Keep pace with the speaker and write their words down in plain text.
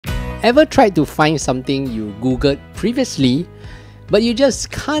Ever tried to find something you Googled previously, but you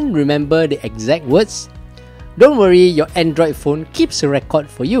just can't remember the exact words? Don't worry, your Android phone keeps a record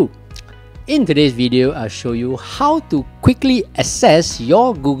for you. In today's video, I'll show you how to quickly access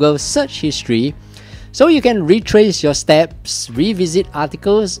your Google search history so you can retrace your steps, revisit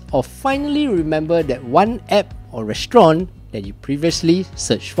articles, or finally remember that one app or restaurant that you previously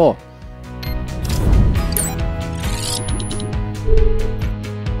searched for.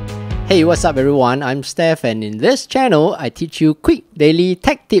 Hey, what's up everyone? I'm Steph, and in this channel, I teach you quick daily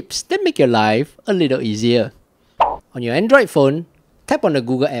tech tips that make your life a little easier. On your Android phone, tap on the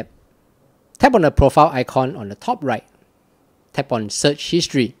Google app. Tap on the profile icon on the top right. Tap on Search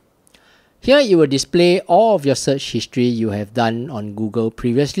History. Here it will display all of your search history you have done on Google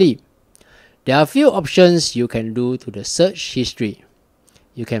previously. There are a few options you can do to the search history.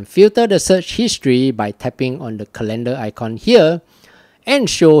 You can filter the search history by tapping on the calendar icon here and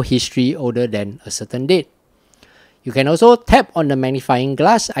show history older than a certain date. You can also tap on the magnifying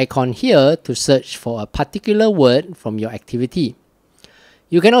glass icon here to search for a particular word from your activity.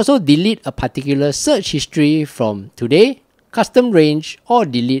 You can also delete a particular search history from today, custom range, or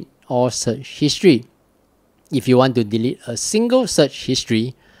delete all search history. If you want to delete a single search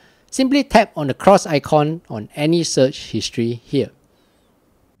history, simply tap on the cross icon on any search history here.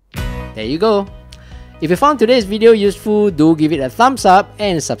 There you go. If you found today's video useful, do give it a thumbs up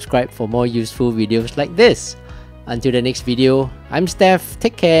and subscribe for more useful videos like this. Until the next video, I'm Steph,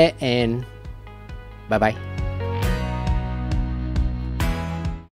 take care and bye bye.